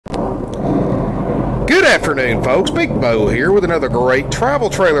Good afternoon, folks. Big Bo here with another great travel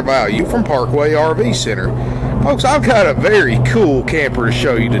trailer value from Parkway RV Center. Folks, I've got a very cool camper to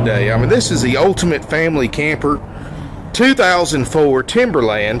show you today. I mean, this is the ultimate family camper, 2004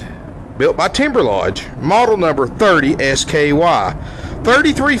 Timberland, built by Timberlodge, model number 30 SKY,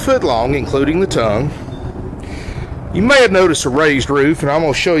 33 foot long, including the tongue. You may have noticed a raised roof, and I'm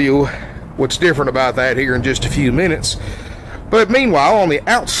going to show you what's different about that here in just a few minutes. But meanwhile, on the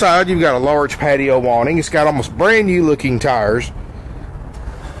outside, you've got a large patio awning. It's got almost brand new looking tires.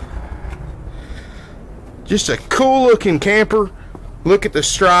 Just a cool looking camper. Look at the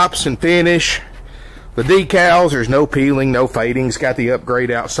stripes and finish. The decals, there's no peeling, no fading. It's got the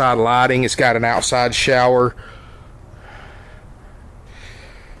upgrade outside lighting. It's got an outside shower.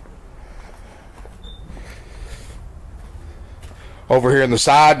 Over here on the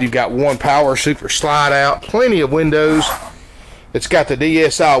side, you've got one power super slide out. Plenty of windows. It's got the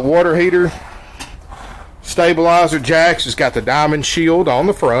DSI water heater, stabilizer jacks. It's got the diamond shield on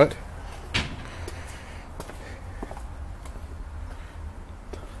the front.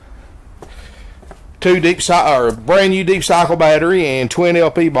 Brand new deep cycle battery and twin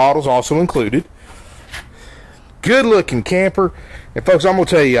LP bottles also included. Good looking camper. And folks, I'm going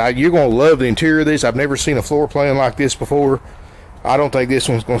to tell you, you're going to love the interior of this. I've never seen a floor plan like this before. I don't think this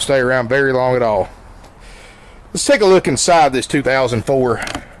one's going to stay around very long at all. Let's take a look inside this 2004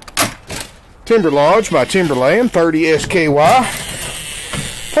 Timberlodge by Timberland, 30 SKY.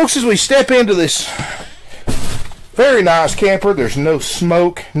 Folks, as we step into this very nice camper, there's no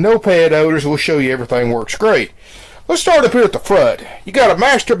smoke, no pad odors. We'll show you everything works great. Let's start up here at the front. You got a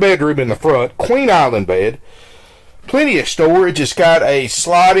master bedroom in the front, queen island bed. Plenty of storage. It's got a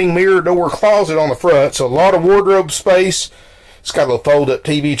sliding mirror door closet on the front, so a lot of wardrobe space. It's got a little fold-up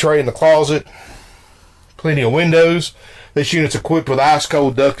TV tray in the closet. Plenty of windows. This unit's equipped with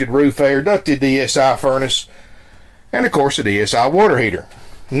ice-cold ducted roof air, ducted DSI furnace, and of course a DSI water heater.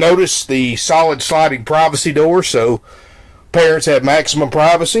 Notice the solid sliding privacy door, so parents have maximum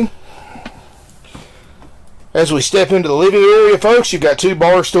privacy. As we step into the living area, folks, you've got two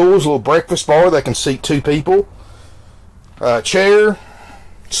bar stools, a little breakfast bar that can seat two people, a chair,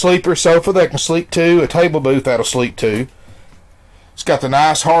 sleeper sofa that can sleep two, a table booth that'll sleep two. It's got the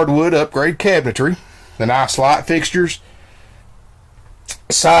nice hardwood upgrade cabinetry, the nice light fixtures,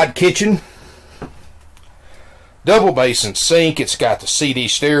 side kitchen, double basin sink. It's got the CD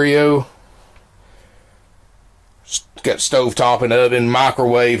stereo, it's got stovetop and oven,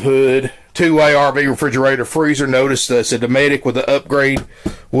 microwave hood, two-way RV refrigerator freezer. Notice that's a Dometic with the upgrade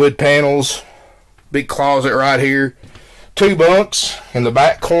wood panels, big closet right here, two bunks in the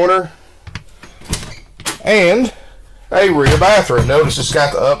back corner, and a rear bathroom. Notice it's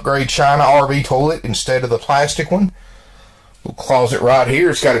got the upgrade China RV toilet instead of the plastic one. Little closet right here.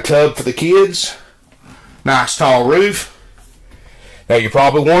 It's got a tub for the kids. Nice tall roof. Now you're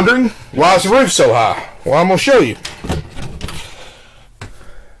probably wondering, why is the roof so high? Well, I'm going to show you.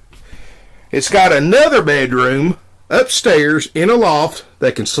 It's got another bedroom upstairs in a loft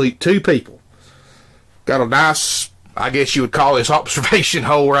that can sleep two people. Got a nice, I guess you would call this observation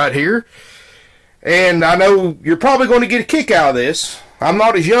hole right here. And I know you're probably going to get a kick out of this. I'm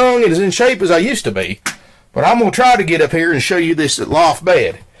not as young and as in shape as I used to be, but I'm going to try to get up here and show you this loft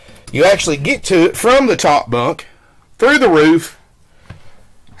bed. You actually get to it from the top bunk, through the roof,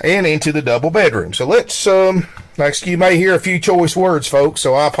 and into the double bedroom. So let's, you may hear a few choice words, folks,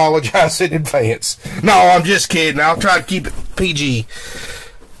 so I apologize in advance. No, I'm just kidding. I'll try to keep it PG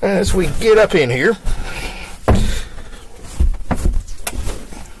as we get up in here.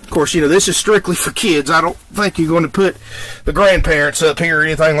 Of course, you know, this is strictly for kids. I don't think you're going to put the grandparents up here or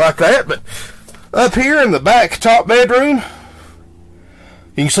anything like that. But up here in the back top bedroom,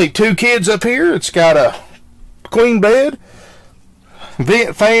 you can sleep two kids up here. It's got a queen bed,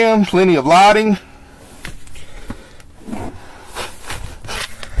 vent fan, plenty of lighting.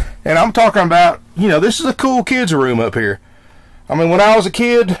 And I'm talking about, you know, this is a cool kids room up here. I mean, when I was a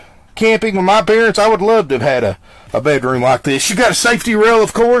kid camping with my parents, I would love to have had a bedroom like this. You got a safety rail,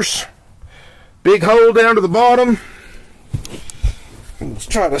 of course. Big hole down to the bottom. Let's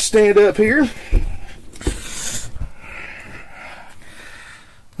try to stand up here.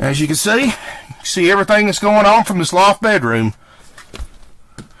 As you can see everything that's going on from this loft bedroom.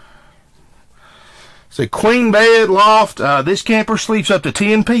 It's a queen bed loft. This camper sleeps up to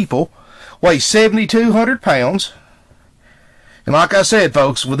 10 people, weighs 7,200 pounds. And like I said,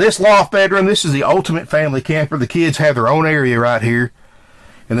 folks, with this loft bedroom, this is the ultimate family camper. The kids have their own area right here,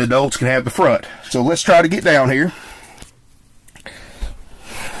 and the adults can have the front. So let's try to get down here.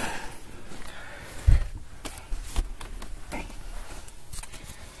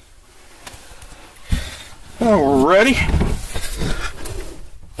 Alrighty.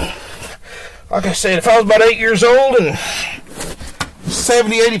 Like I said, if I was about 8 years old and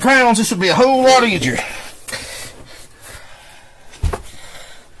 70, 80 pounds, this would be a whole lot easier.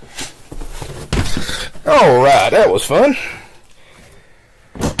 Alright, that was fun.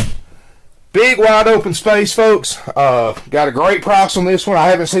 Big wide open space, folks. Got a great price on this one. I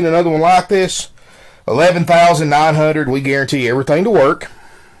haven't seen another one like this. $11,900. We guarantee everything to work.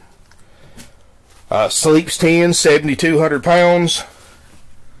 Sleeps 10, 7,200 pounds.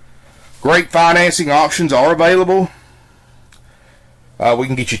 Great financing options are available. We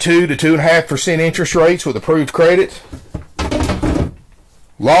can get you 2 to 2.5% interest rates with approved credit.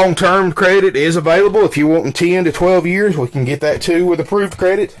 Long-term credit is available. If you're wanting 10 to 12 years, we can get that too with approved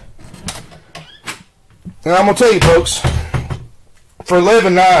credit. And I'm going to tell you, folks, for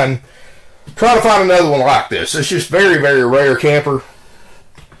 $11,900, try to find another one like this. It's just very, very rare camper.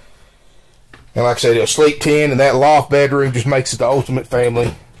 And like I said, it'll sleep 10, and that loft bedroom just makes it the ultimate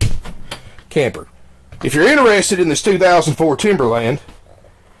family camper. If you're interested in this 2004 Timberland,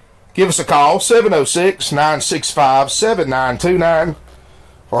 give us a call, 706-965-7929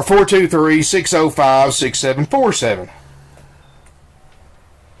 or 423-605-6747.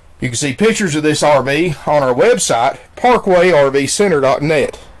 You can see pictures of this RV on our website,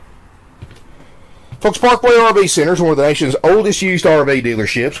 parkwayrvcenter.net. Folks, Parkway RV Center is one of the nation's oldest used RV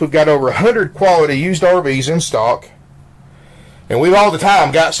dealerships. We've got over 100 quality used RVs in stock. And we've all the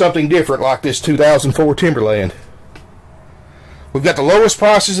time got something different like this 2004 Timberland. We've got the lowest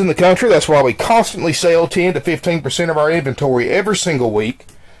prices in the country. That's why we constantly sell 10 to 15% of our inventory every single week,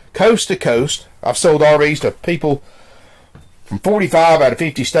 coast to coast. I've sold RVs to people from 45 out of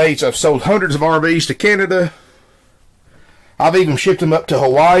 50 states. I've sold hundreds of RVs to Canada. I've even shipped them up to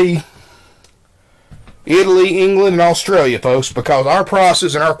Hawaii, Italy, England, and Australia, folks, because our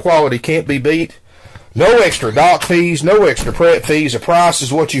prices and our quality can't be beat. No extra dock fees, no extra prep fees. The price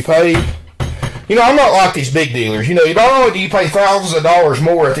is what you pay. You know, I'm not like these big dealers. You know, not only do you pay thousands of dollars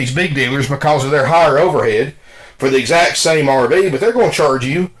more at these big dealers because of their higher overhead for the exact same RV, but they're going to charge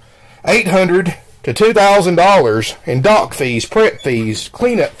you $800 to $2,000 in dock fees, prep fees,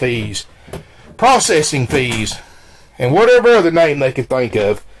 cleanup fees, processing fees, and whatever other name they can think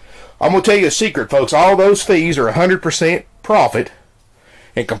of. I'm going to tell you a secret, folks. All those fees are 100% profit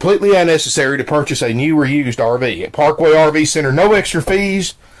and completely unnecessary to purchase a new or used RV. At Parkway RV Center, no extra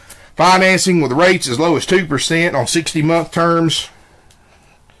fees. Financing with rates as low as 2% on 60-month terms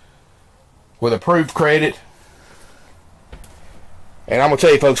with approved credit. And I'm going to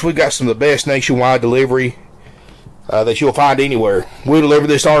tell you, folks, we've got some of the best nationwide delivery that you'll find anywhere. We'll deliver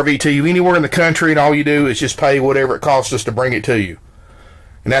this RV to you anywhere in the country, and all you do is just pay whatever it costs us to bring it to you.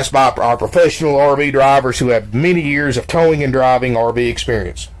 And that's by our professional RV drivers who have many years of towing and driving RV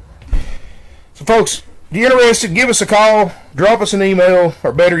experience. So, folks, if you're interested, give us a call, drop us an email,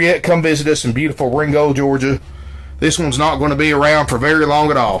 or better yet, come visit us in beautiful Ringgold, Georgia. This one's not going to be around for very long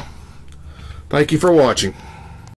at all. Thank you for watching.